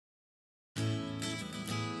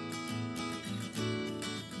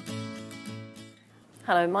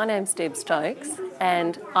Hello, my name's Deb Stokes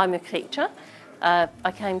and I'm a teacher.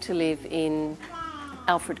 I came to live in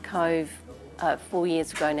Alfred Cove 4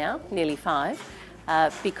 years ago now, nearly 5,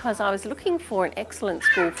 because I was looking for an excellent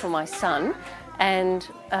school for my son and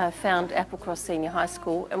found Applecross Senior High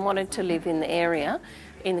School and wanted to live in the area,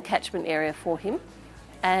 in the catchment area for him,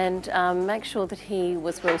 and make sure that he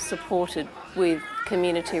was well supported with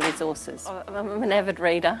community resources. I'm an avid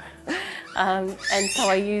reader and so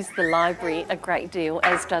I use the library a great deal,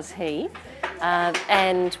 as does he,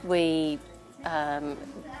 and we're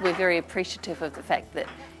very appreciative of the fact that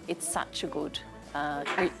it's such a good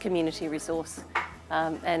community resource,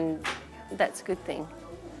 and that's a good thing.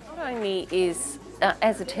 Not only is,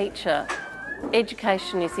 as a teacher,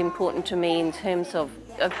 education is important to me in terms of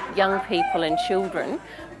young people and children,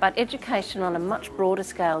 but education on a much broader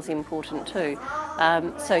scale is important too.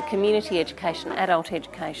 So community education, adult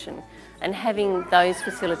education, and having those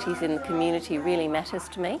facilities in the community really matters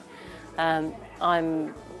to me.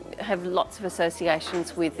 I have lots of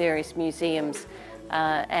associations with various museums,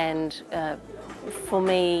 and for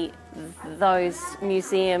me those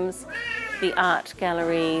museums, the art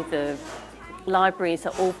gallery, the libraries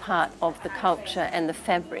are all part of the culture and the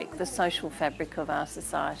fabric, the social fabric of our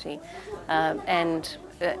society, and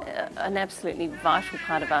an absolutely vital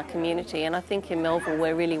part of our community, and I think in Melville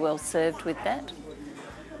we're really well served with that.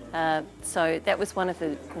 So that was one of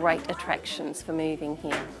the great attractions for moving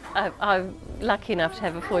here. I'm lucky enough to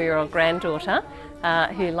have a 4-year-old granddaughter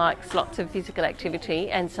who likes lots of physical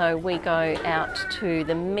activity, and so we go out to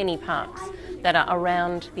the many parks that are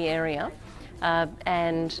around the area,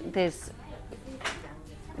 and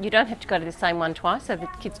you don't have to go to the same one twice so the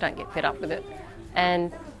kids don't get fed up with it,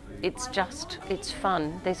 and it's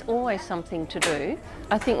fun. There's always something to do.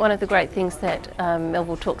 I think one of the great things that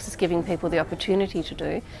Melville Talks is giving people the opportunity to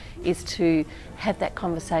do is to have that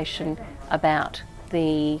conversation about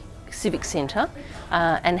the civic centre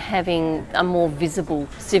and having a more visible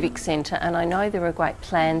civic centre, and I know there are great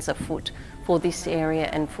plans afoot for this area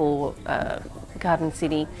and for Garden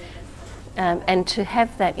City, and to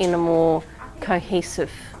have that in a more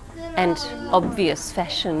cohesive and obvious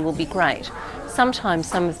fashion will be great. Sometimes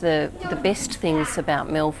some of the best things about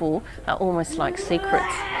Melville are almost like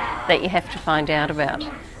secrets that you have to find out about.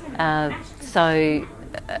 So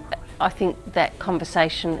I think that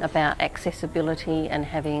conversation about accessibility and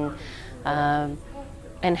having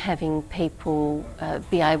people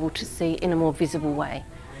be able to see in a more visible way,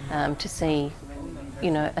 to see,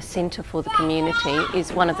 a centre for the community,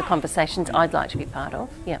 is one of the conversations I'd like to be part of.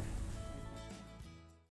 Yeah.